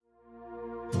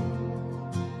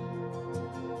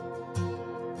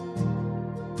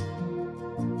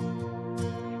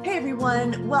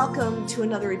everyone. Welcome to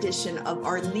another edition of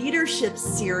our leadership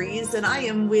series. And I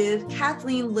am with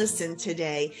Kathleen Lisson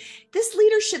today. This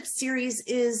leadership series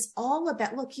is all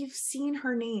about, look, you've seen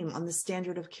her name on the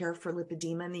standard of care for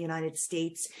lymphedema in the United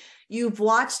States. You've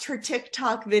watched her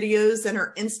TikTok videos and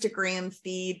her Instagram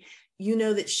feed. You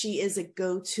know that she is a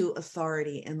go-to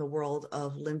authority in the world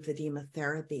of lymphedema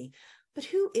therapy. But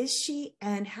who is she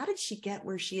and how did she get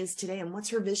where she is today and what's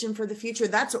her vision for the future?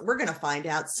 That's what we're going to find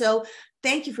out. So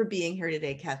thank you for being here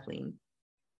today, Kathleen.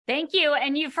 Thank you.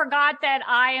 And you forgot that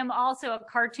I am also a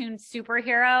cartoon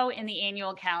superhero in the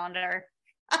annual calendar.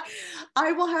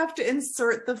 I will have to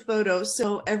insert the photo.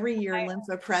 So every year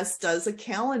Lympha Press does a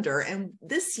calendar. And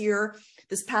this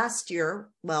past year,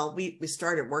 well, we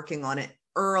started working on it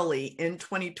early in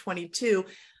 2022.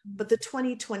 But the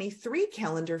 2023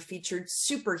 calendar featured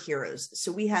superheroes.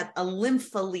 So we had a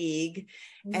Lympha League,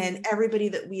 and everybody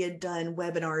that we had done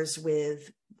webinars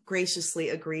with graciously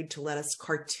agreed to let us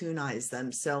cartoonize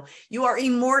them. So you are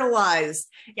immortalized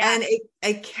and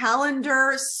a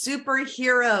calendar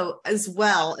superhero as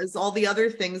well as all the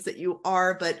other things that you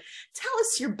are. But tell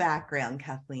us your background,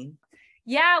 Kathleen.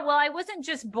 Yeah, well, I wasn't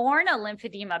just born a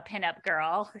lymphedema pinup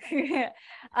girl.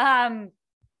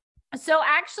 So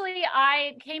actually,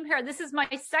 I came here. This is my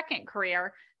second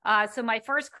career. So my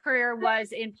first career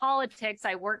was in politics.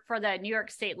 I worked for the New York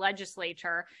State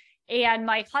Legislature. And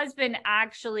my husband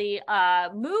actually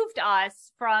moved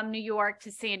us from New York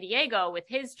to San Diego with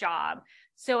his job.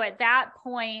 So at that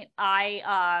point,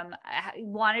 I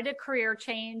wanted a career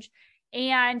change.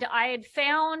 And I had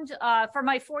found for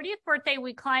my 40th birthday,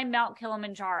 we climbed Mount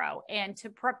Kilimanjaro. And to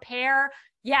prepare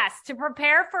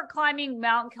for climbing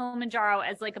Mount Kilimanjaro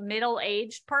as like a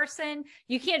middle-aged person,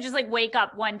 you can't just like wake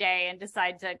up one day and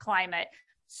decide to climb it.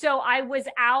 So I was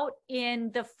out in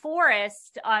the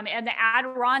forest and the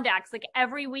Adirondacks like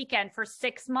every weekend for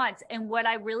 6 months. And what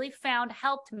I really found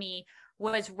helped me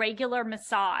was regular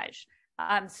massage.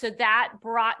 So that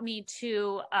brought me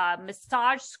to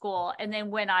massage school. And then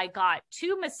when I got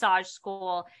to massage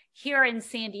school here in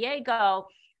San Diego,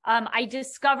 I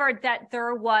discovered that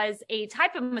there was a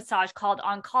type of massage called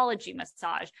oncology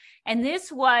massage. And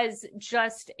this was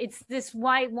just, it's this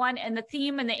one, and the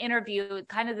theme in the interview,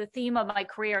 kind of the theme of my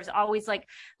career is always like,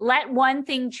 let one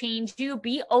thing change you,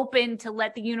 be open to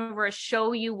let the universe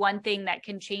show you one thing that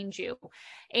can change you.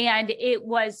 And it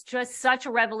was just such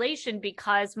a revelation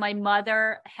because my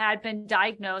mother had been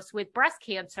diagnosed with breast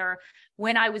cancer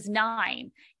when I was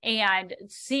 9. And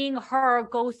seeing her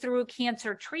go through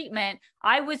cancer treatment,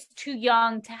 I was too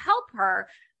young to help her.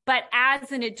 But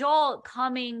as an adult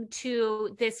coming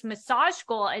to this massage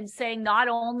school and saying not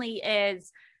only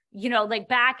is, you know, like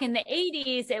back in the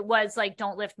 80s, it was like,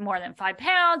 don't lift more than 5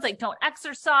 pounds, like don't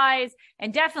exercise,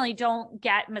 and definitely don't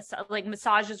get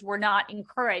massages were not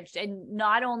encouraged. And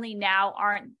not only now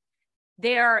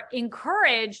they're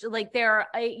encouraged, like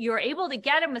you're able to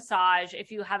get a massage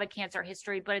if you have a cancer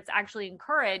history, but it's actually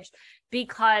encouraged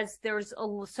because there's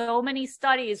so many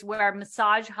studies where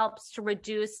massage helps to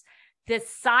reduce the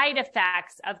side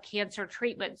effects of cancer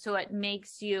treatment. So it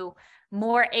makes you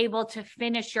more able to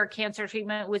finish your cancer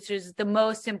treatment, which is the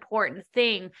most important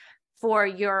thing for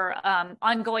your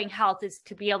ongoing health, is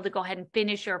to be able to go ahead and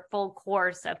finish your full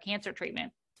course of cancer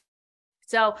treatment.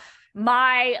 So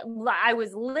I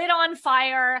was lit on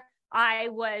fire. I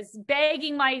was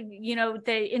begging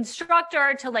the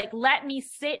instructor to like, let me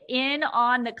sit in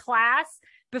on the class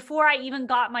before I even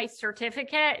got my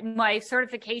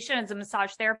certification as a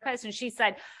massage therapist. And she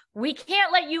said, we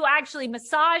can't let you actually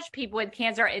massage people with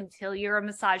cancer until you're a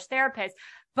massage therapist.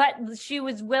 But she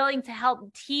was willing to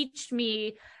help teach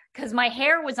me, because my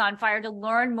hair was on fire, to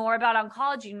learn more about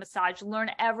oncology massage,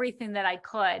 learn everything that I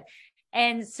could.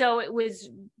 And so it was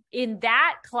in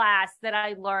that class that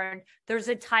I learned there's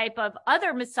a type of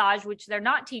other massage, which they're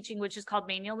not teaching, which is called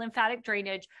manual lymphatic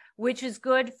drainage, which is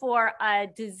good for a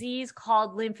disease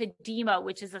called lymphedema,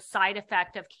 which is a side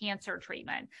effect of cancer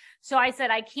treatment. So I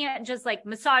said, I can't just like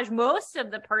massage most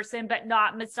of the person, but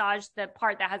not massage the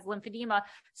part that has lymphedema.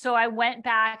 So I went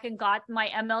back and got my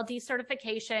MLD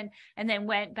certification, and then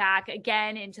went back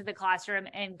again into the classroom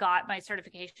and got my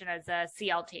certification as a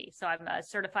CLT. So I'm a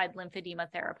certified lymphedema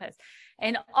therapist.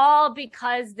 And all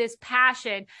because this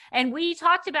passion, and we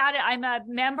talked about it. I'm a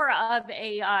member of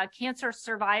a cancer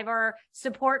survivor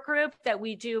support group that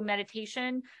we do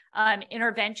meditation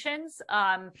interventions.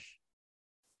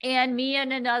 And me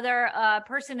and another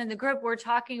person in the group were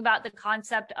talking about the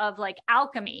concept of like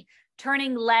alchemy,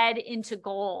 turning lead into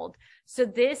gold.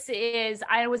 So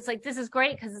I was like, this is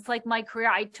great because it's like my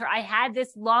career. I had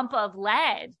this lump of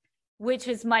lead, which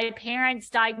is my parents'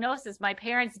 diagnosis, my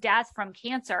parents' death from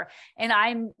cancer. And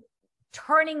I'm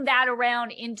turning that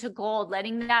around into gold,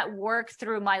 letting that work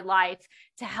through my life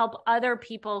to help other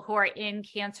people who are in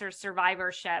cancer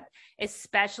survivorship,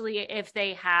 especially if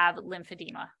they have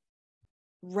lymphedema.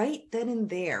 Right then and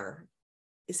there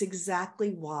is exactly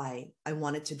why I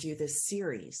wanted to do this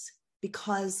series,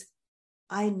 because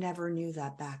I never knew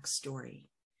that backstory.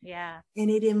 Yeah.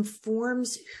 And it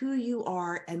informs who you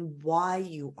are and why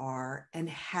you are and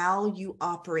how you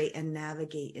operate and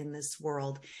navigate in this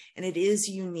world. And it is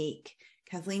unique.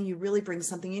 Kathleen, you really bring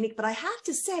something unique. But I have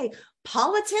to say,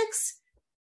 politics,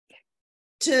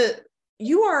 did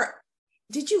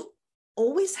you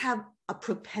always have a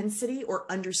propensity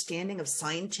or understanding of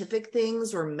scientific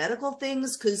things or medical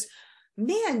things? Because,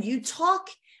 man, you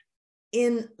talk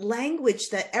in language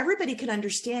that everybody can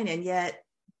understand, and yet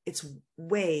it's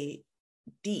way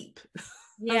deep.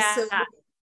 Yeah. So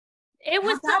it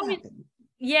was always, happen?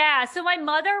 yeah. So my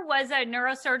mother was a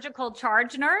neurosurgical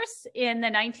charge nurse in the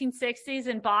 1960s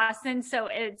in Boston. So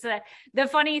it's the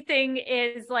funny thing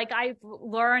is, like, I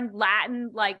learned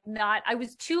Latin, I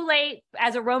was too late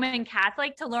as a Roman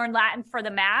Catholic to learn Latin for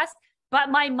the Mass. But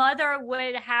my mother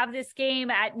would have this game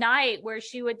at night where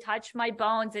she would touch my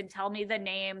bones and tell me the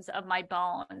names of my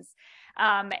bones.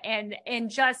 And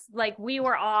just like we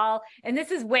were all, and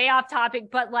this is way off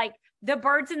topic, but like the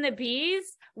birds and the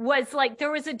bees was like,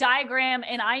 there was a diagram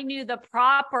and I knew the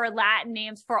proper Latin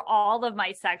names for all of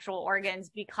my sexual organs,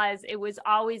 because it was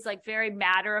always like very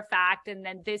matter of fact. And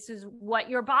then this is what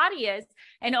your body is,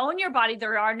 and own your body.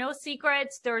 There are no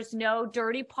secrets. There's no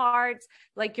dirty parts,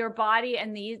 like your body.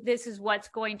 And this is what's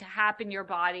going to happen to your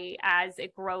body as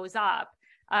it grows up.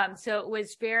 So it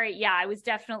was I was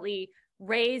definitely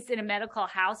raised in a medical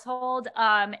household.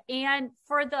 And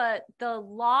for the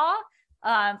law,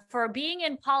 for being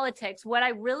in politics, what I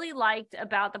really liked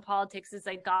about the politics is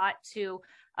I got to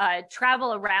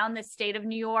travel around the state of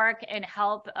New York and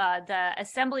help the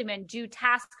assemblymen do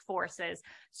task forces.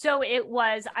 So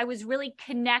I was really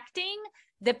connecting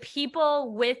the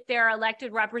people with their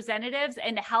elected representatives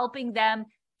and helping them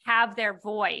have their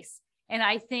voice. And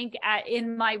I think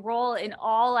in my role in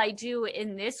all I do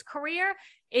in this career,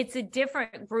 it's a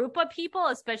different group of people,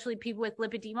 especially people with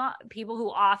lipedema, people who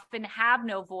often have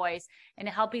no voice, and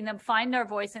helping them find their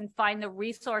voice and find the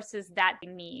resources that they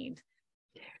need.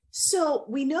 So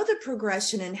we know the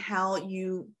progression and how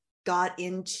you got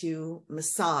into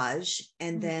massage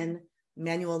and then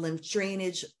manual lymph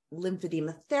drainage,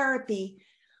 lymphedema therapy.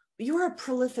 You're a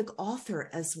prolific author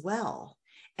as well,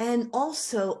 and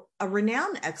also a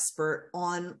renowned expert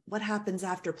on what happens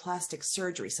after plastic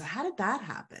surgery. So how did that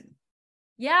happen?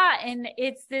 Yeah. And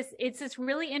it's this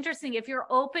really interesting. If you're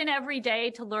open every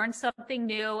day to learn something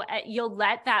new, you'll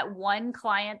let that one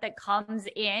client that comes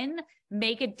in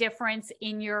make a difference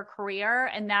in your career.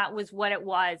 And that was what it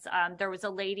was. There was a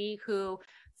lady who,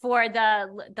 for the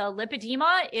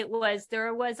lipedema,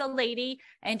 there was a lady,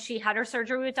 and she had her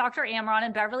surgery with Dr. Amron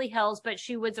in Beverly Hills, but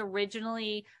she was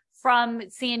originally from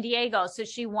San Diego. So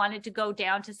she wanted to go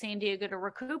down to San Diego to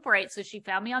recuperate. So she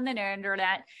found me on the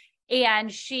internet,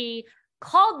 and she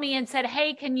called me and said,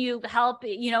 hey, can you help?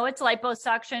 It's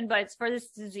liposuction, but it's for this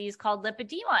disease called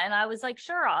lipedema. And I was like,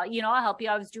 sure, I'll help you.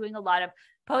 I was doing a lot of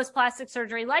post-plastic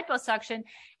surgery liposuction.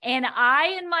 And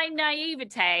I, in my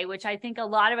naivete, which I think a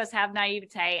lot of us have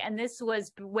naivete, and this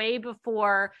was way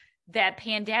before that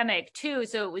pandemic too.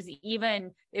 So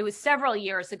it was several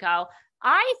years ago.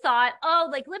 I thought,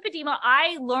 like lipedema,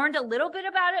 I learned a little bit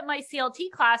about it in my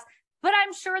CLT class, but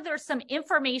I'm sure there's some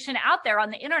information out there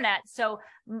on the internet. So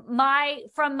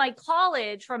from my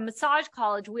college, from massage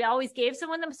college, we always gave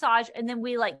someone the massage, and then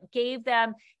we gave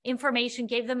them information,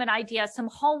 gave them an idea, some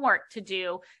homework to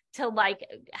do to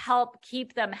help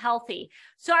keep them healthy.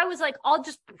 So I was like,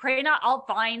 I'll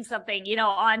find something,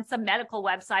 on some medical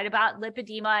website about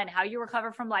lipedema and how you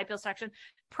recover from liposuction,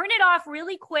 print it off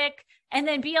really quick, and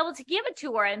then be able to give it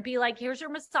to her and be like, here's your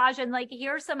massage, and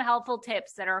here's some helpful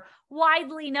tips that are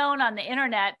widely known on the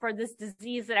internet for this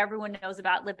disease that everyone knows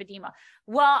about, lipedema.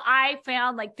 Well, I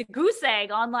found the goose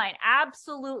egg online,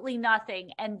 absolutely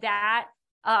nothing. And that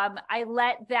I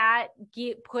let that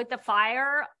put the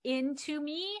fire into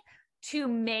me to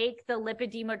make the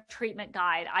lipedema treatment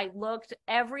guide. I looked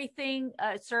everything,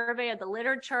 a survey of the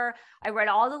literature. I read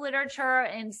all the literature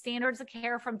and standards of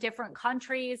care from different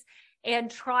countries,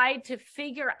 and tried to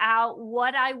figure out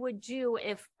what I would do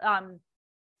if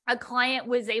a client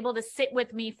was able to sit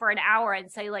with me for an hour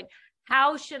and say,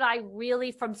 how should I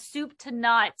really, from soup to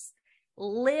nuts,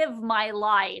 live my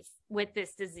life with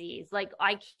this disease?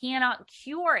 I cannot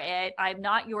cure it. I'm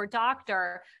not your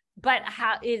doctor, but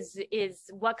how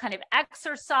what kind of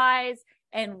exercise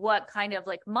and what kind of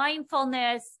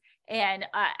mindfulness and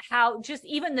how just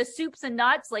even the soups and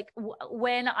nuts, like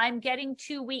when I'm getting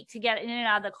too weak to get in and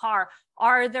out of the car,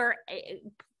 are there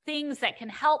things that can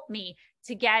help me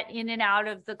to get in and out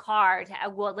of the car?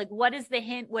 Like, what is the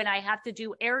hint when I have to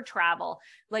do air travel?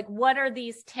 Like, what are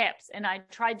these tips? And I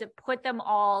tried to put them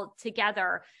all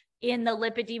together in the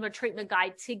lipedema treatment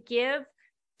guide to give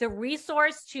the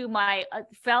resource to my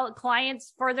fellow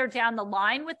clients further down the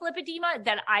line with lipedema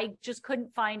that I just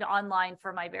couldn't find online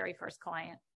for my very first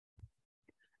client.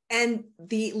 And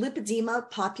the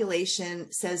lipedema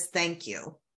population says thank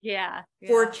you. Yeah.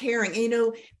 For caring. You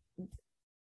know,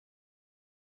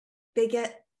 they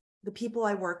get, the people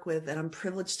I work with, and I'm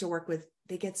privileged to work with,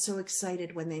 they get so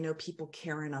excited when they know people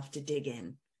care enough to dig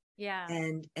in. Yeah.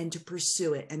 And to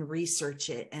pursue it and research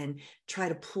it and try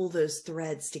to pull those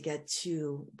threads to get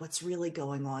to what's really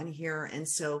going on here. And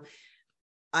so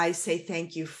I say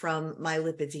thank you from my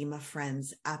lipedema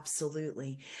friends.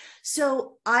 Absolutely.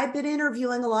 So I've been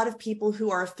interviewing a lot of people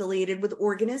who are affiliated with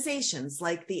organizations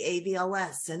like the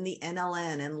AVLS and the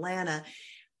NLN and LANA,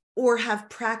 or have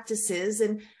practices.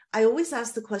 And I always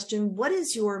ask the question, what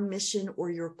is your mission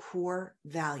or your core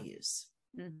values?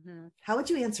 Mm-hmm. How would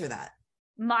you answer that?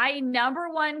 My number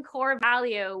one core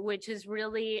value, which is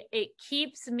really, it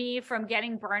keeps me from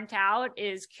getting burnt out,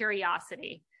 is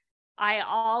curiosity. I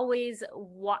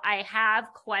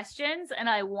have questions and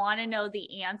I want to know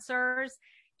the answers.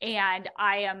 And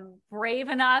I am brave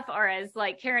enough, or as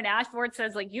like Karen Ashford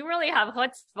says, like, you really have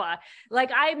chutzpah. Like,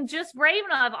 I'm just brave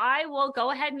enough. I will go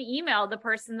ahead and email the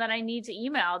person that I need to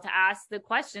email to ask the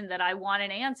question that I want an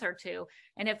answer to.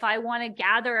 And if I want to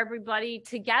gather everybody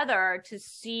together to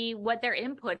see what their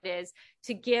input is,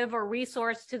 to give a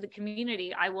resource to the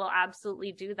community, I will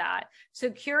absolutely do that. So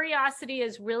curiosity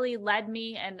has really led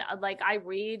me. And like, I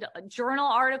read journal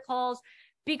articles,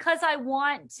 because I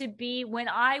want to be, when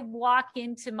I walk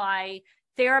into my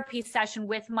therapy session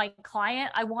with my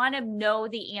client, I want to know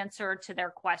the answer to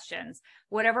their questions,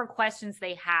 whatever questions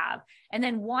they have. And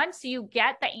then once you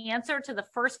get the answer to the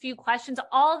first few questions,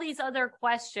 all these other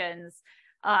questions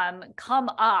come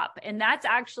up. And that's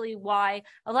actually why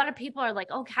a lot of people are like,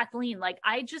 oh, Kathleen, like,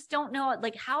 I just don't know,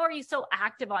 like, how are you so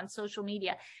active on social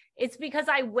media? It's because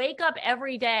I wake up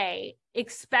every day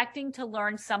expecting to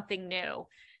learn something new.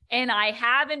 And I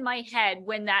have in my head,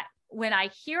 when I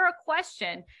hear a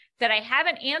question that I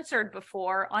haven't answered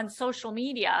before on social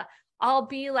media, I'll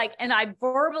be like, and I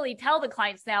verbally tell the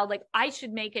clients now, like, I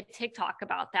should make a TikTok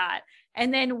about that.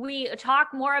 And then we talk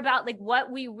more about like what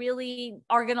we really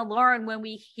are going to learn when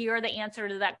we hear the answer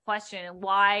to that question and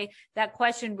why that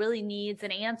question really needs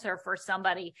an answer for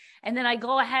somebody. And then I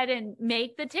go ahead and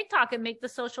make the TikTok and make the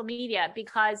social media,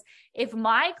 because if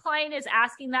my client is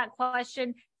asking that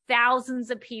question,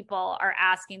 thousands of people are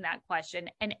asking that question,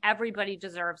 and everybody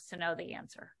deserves to know the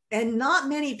answer. And not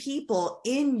many people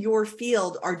in your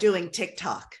field are doing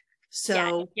TikTok.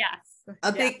 So yes.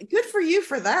 Good for you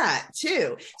for that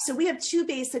too. So we have two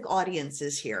basic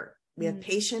audiences here. We have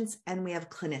patients and we have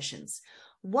clinicians.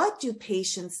 What do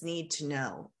patients need to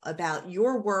know about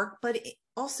your work, but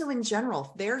also in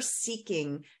general, if they're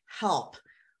seeking help?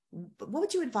 What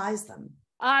would you advise them?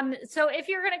 So if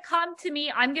you're going to come to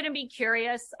me, I'm going to be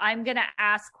curious. I'm going to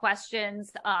ask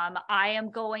questions. I'm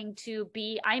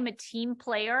a team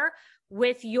player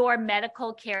with your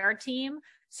medical care team.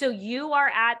 So you are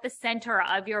at the center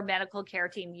of your medical care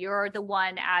team. You're the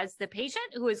one, as the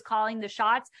patient, who is calling the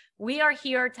shots. We are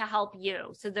here to help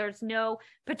you. So there's no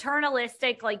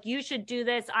paternalistic, like, you should do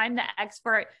this, I'm the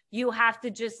expert, you have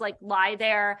to just like lie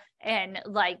there and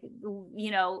like,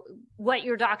 you know, what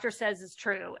your doctor says is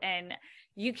true. And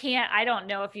you can't, I don't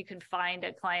know if you can find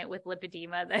a client with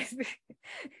lipedema that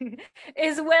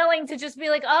is willing to just be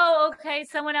like, oh, okay,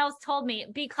 someone else told me,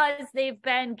 because they've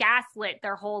been gaslit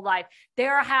their whole life.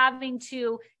 They're having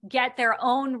to get their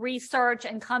own research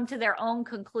and come to their own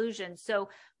conclusions. So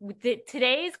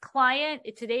today's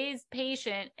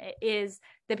patient is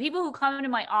the people who come into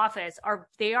my office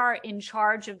they are in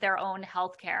charge of their own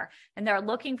healthcare, and they're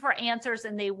looking for answers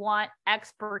and they want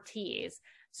expertise.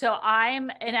 So I'm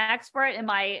an expert in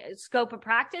my scope of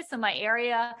practice in my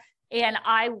area, and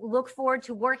I look forward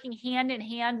to working hand in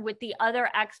hand with the other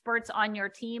experts on your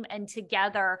team. And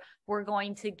together, we're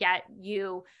going to get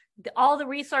you all the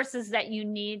resources that you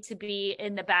need to be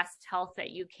in the best health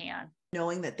that you can.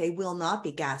 Knowing that they will not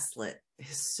be gaslit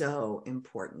is so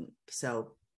important.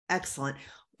 So excellent.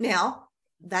 Now,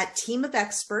 that team of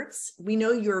experts, we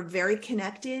know you're very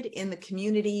connected in the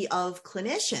community of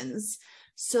clinicians.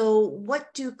 So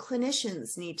what do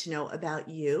clinicians need to know about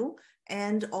you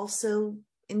and also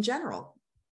in general?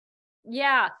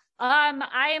 Yeah.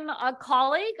 I'm a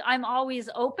colleague. I'm always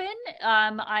open.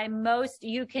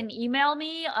 You can email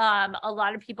me. A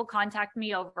lot of people contact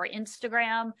me over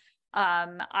Instagram.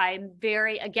 I'm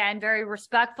very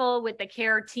respectful with the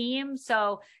care team.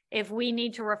 So if we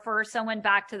need to refer someone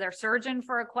back to their surgeon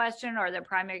for a question or their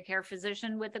primary care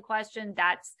physician with a question,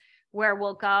 that's where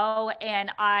we'll go.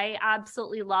 And I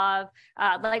absolutely love,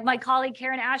 like my colleague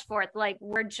Karen Ashforth, like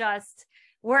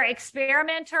we're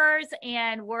experimenters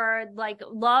and we're like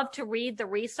love to read the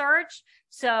research.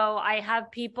 So I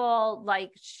have people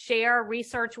like share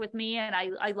research with me and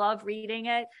I love reading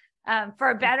it.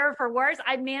 For better or for worse,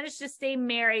 I've managed to stay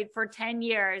married for 10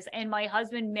 years and my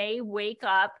husband may wake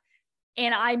up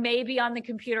and I may be on the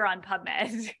computer on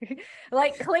PubMed,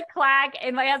 like click clack,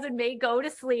 and my husband may go to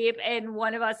sleep and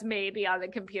one of us may be on the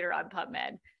computer on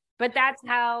PubMed. But that's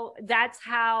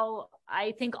how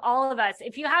I think all of us,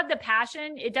 if you have the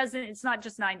passion, it's not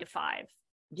just 9 to 5.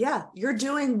 Yeah, you're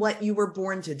doing what you were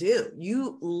born to do.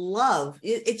 You love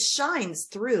it. It shines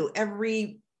through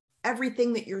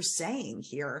everything that you're saying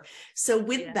here. So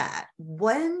with that,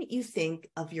 when you think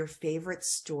of your favorite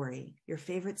story, your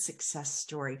favorite success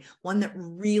story, one that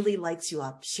really lights you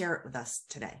up, share it with us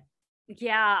today.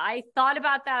 Yeah, I thought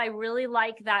about that. I really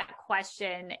like that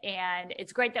question. And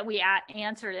it's great that we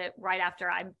answered it right after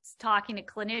I'm talking to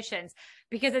clinicians,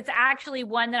 because it's actually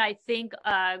one that I think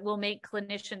will make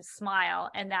clinicians smile.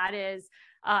 And that is,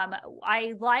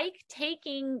 I like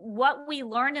taking what we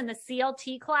learned in the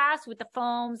CLT class with the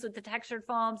foams, with the textured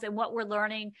foams, and what we're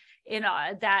learning in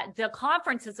the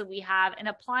conferences that we have and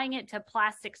applying it to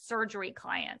plastic surgery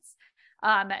clients.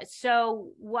 So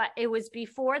it was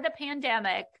before the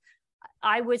pandemic,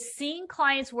 I was seeing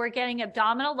clients were getting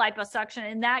abdominal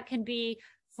liposuction, and that can be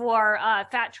for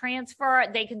fat transfer.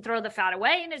 They can throw the fat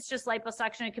away and it's just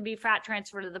liposuction. It can be fat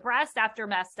transfer to the breast after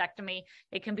mastectomy.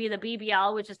 It can be the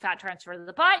BBL, which is fat transfer to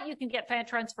the butt. You can get fat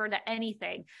transfer to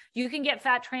anything. You can get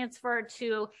fat transfer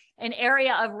to an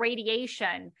area of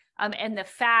radiation, and the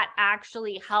fat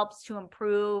actually helps to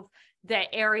improve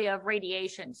the area of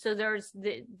radiation. So there's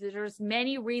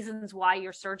many reasons why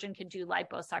your surgeon can do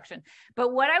liposuction.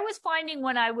 But what I was finding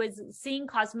when I was seeing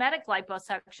cosmetic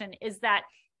liposuction is that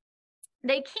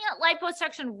they can't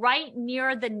liposuction right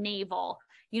near the navel.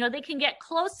 You know, they can get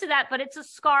close to that, but it's a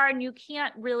scar and you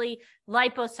can't really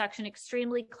liposuction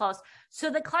extremely close.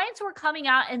 So the clients were coming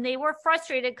out and they were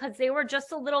frustrated because they were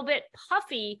just a little bit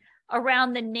puffy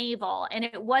around the navel, and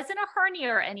it wasn't a hernia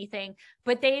or anything,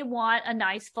 but they want a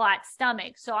nice flat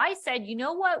stomach. So I said, you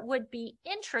know what would be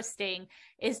interesting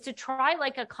is to try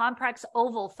like a compress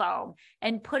oval foam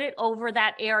and put it over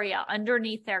that area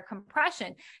underneath their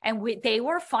compression. And they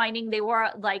were finding, they were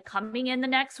like coming in the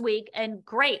next week and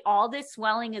great, all this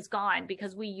swelling is gone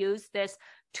because we used this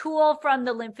tool from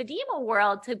the lymphedema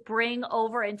world to bring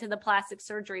over into the plastic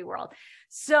surgery world.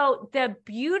 So the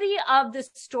beauty of this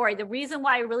story, the reason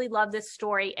why I really love this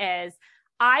story is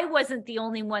I wasn't the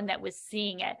only one that was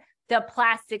seeing it. The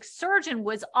plastic surgeon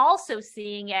was also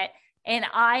seeing it. And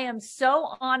I am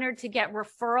so honored to get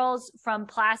referrals from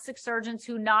plastic surgeons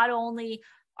who not only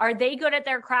are they good at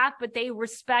their craft, but they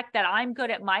respect that I'm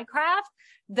good at my craft.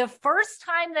 The first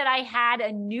time that I had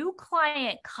a new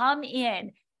client come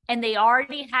in and they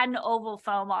already had an oval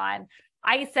foam on,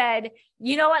 I said,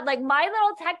 you know what, like my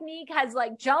little technique has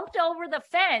like jumped over the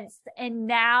fence and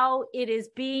now it is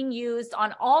being used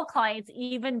on all clients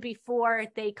even before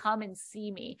they come and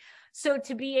see me. So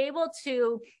to be able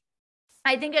to,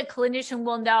 I think a clinician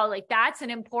will know like that's an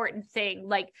important thing.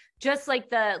 Like just like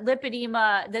the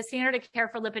lipedema, the standard of care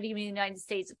for lipedema in the United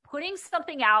States, putting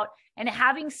something out and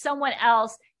having someone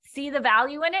else see the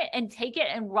value in it and take it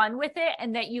and run with it,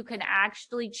 and that you can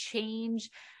actually change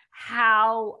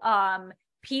how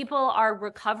people are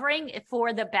recovering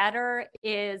for the better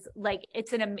is like,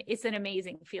 it's an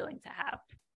amazing feeling to have.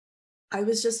 I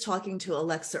was just talking to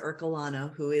Alexa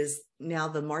Ercolano, who is now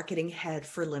the marketing head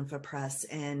for LymphaPress,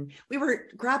 and we were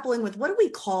grappling with what do we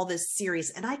call this series?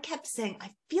 And I kept saying,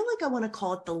 I feel like I want to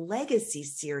call it the Legacy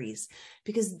Series,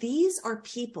 because these are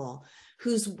people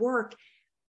whose work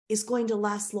is going to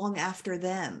last long after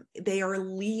them. They are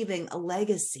leaving a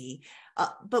legacy,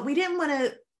 but we didn't want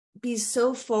to be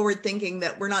so forward thinking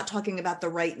that we're not talking about the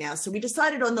right now. So we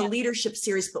decided on the leadership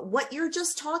series, but what you're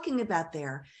just talking about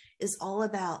there is all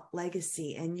about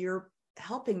legacy, and you're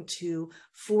helping to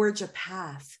forge a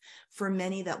path for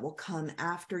many that will come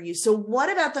after you. So what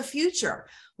about the future?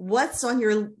 What's on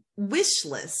your wish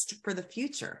list for the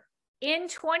future? In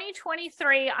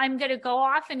 2023, I'm going to go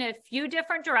off in a few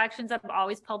different directions. I'm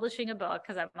always publishing a book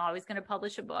because I'm always going to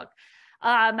publish a book.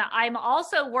 I'm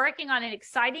also working on an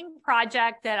exciting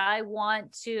project that I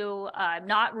want to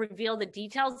not reveal the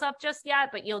details of just yet,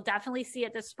 but you'll definitely see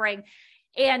it this spring.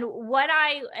 And what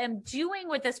I am doing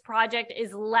with this project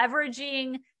is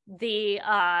leveraging the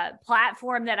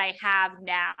platform that I have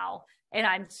now. And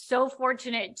I'm so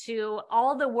fortunate to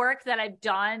all the work that I've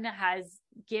done has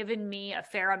given me a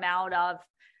fair amount of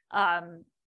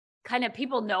kind of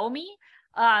people know me.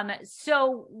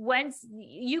 So once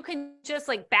you can just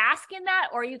like bask in that,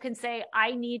 or you can say,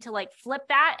 I need to like flip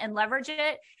that and leverage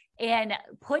it and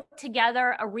put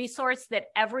together a resource that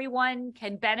everyone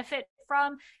can benefit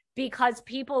from, because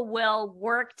people will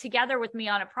work together with me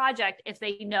on a project if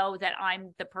they know that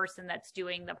I'm the person that's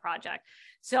doing the project.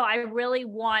 So I really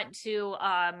want to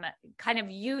kind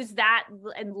of use that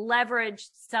and leverage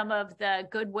some of the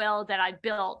goodwill that I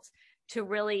built to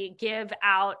really give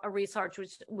out a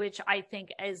resource which I think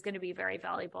is going to be very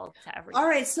valuable to everyone. All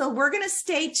right, so we're going to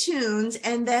stay tuned,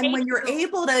 and then when you're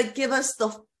able to give us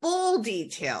the full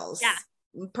details,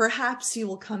 perhaps you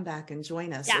will come back and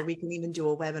join us, or we can even do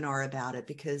a webinar about it,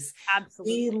 because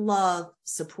we love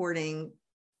supporting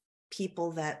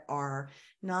people that are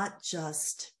not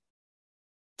just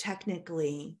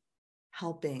technically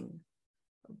helping,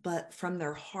 but from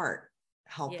their heart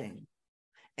helping.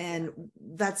 And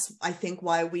that's, I think,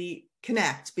 why we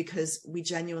connect, because we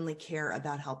genuinely care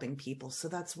about helping people. So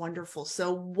that's wonderful.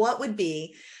 So what would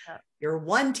be your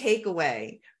one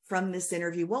takeaway from this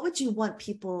interview? What would you want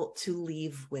people to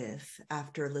leave with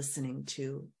after listening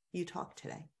to you talk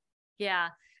today? Yeah,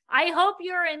 I hope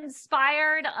you're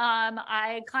inspired.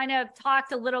 I kind of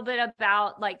talked a little bit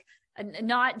about like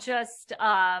not just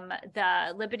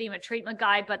the lipedema treatment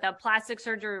guide, but the plastic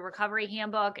surgery recovery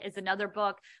handbook is another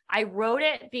book. I wrote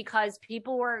it because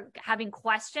people were having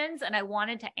questions and I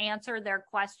wanted to answer their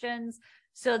questions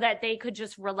so that they could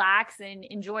just relax and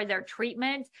enjoy their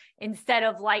treatment instead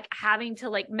of like having to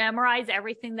like memorize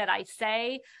everything that I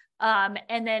say.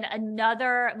 And then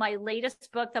my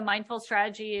latest book, The Mindful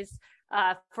Strategies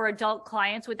for Adult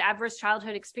Clients with Adverse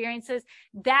Childhood Experiences,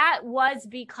 that was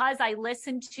because I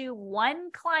listened to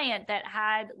one client that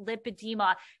had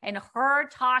lipedema and her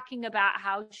talking about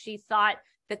how she thought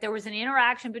that there was an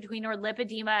interaction between her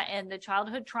lipedema and the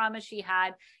childhood trauma she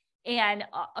had. And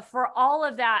for all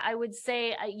of that, I would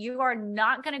say you are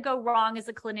not going to go wrong as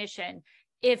a clinician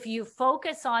if you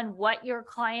focus on what your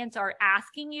clients are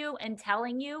asking you and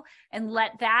telling you, and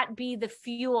let that be the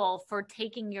fuel for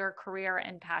taking your career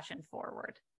and passion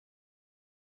forward.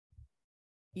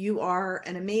 You are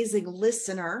an amazing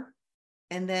listener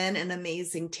and then an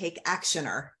amazing take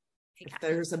actioner, if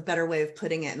there's a better way of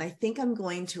putting it. And I think I'm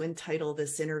going to entitle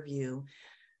this interview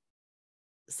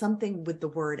something with the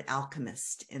word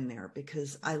alchemist in there,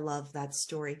 because I love that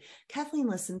story. Kathleen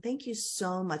Lisson, thank you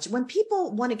so much. When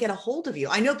people want to get a hold of you,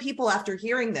 I know people after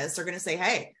hearing this are going to say,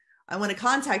 hey, I want to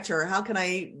contact her. How can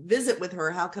I visit with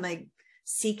her? How can I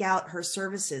seek out her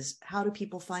services? How do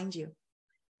people find you?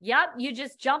 Yep, you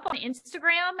just jump on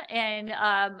Instagram and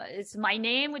it's my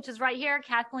name, which is right here,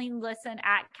 Kathleen Lisson,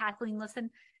 at Kathleen Lisson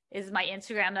is my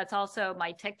Instagram. That's also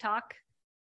my TikTok.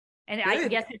 And I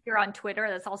guess if you're on Twitter,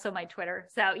 that's also my Twitter.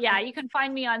 So yeah, you can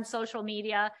find me on social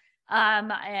media.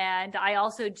 And I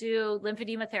also do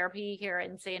lymphedema therapy here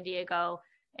in San Diego,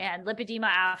 and lipedema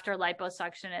after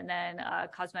liposuction, and then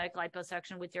cosmetic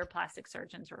liposuction with your plastic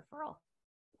surgeon's referral.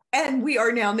 And we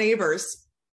are now neighbors.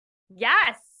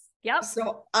 Yes. Yep.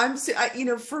 So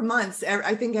for months,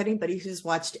 I think anybody who's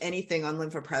watched anything on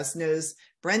LymphaPress knows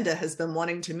Brenda has been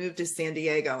wanting to move to San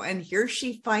Diego. And here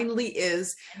she finally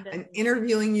is. I'm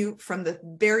interviewing you from the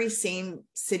very same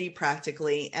city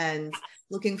practically, and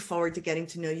looking forward to getting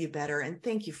to know you better. And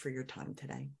thank you for your time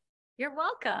today. You're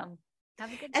welcome.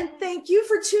 Have a good day. And thank you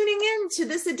for tuning in to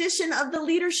this edition of the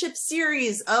Leadership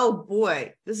Series. Oh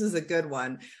boy, this is a good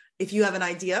one. If you have an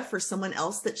idea for someone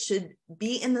else that should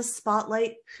be in the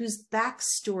spotlight, whose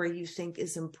backstory you think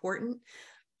is important,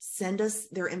 send us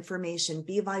their information,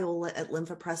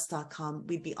 bviola@lymphapress.com.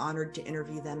 We'd be honored to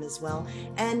interview them as well.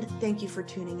 And thank you for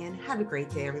tuning in. Have a great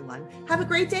day, everyone. Have a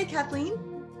great day, Kathleen.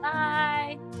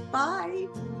 Bye. Bye.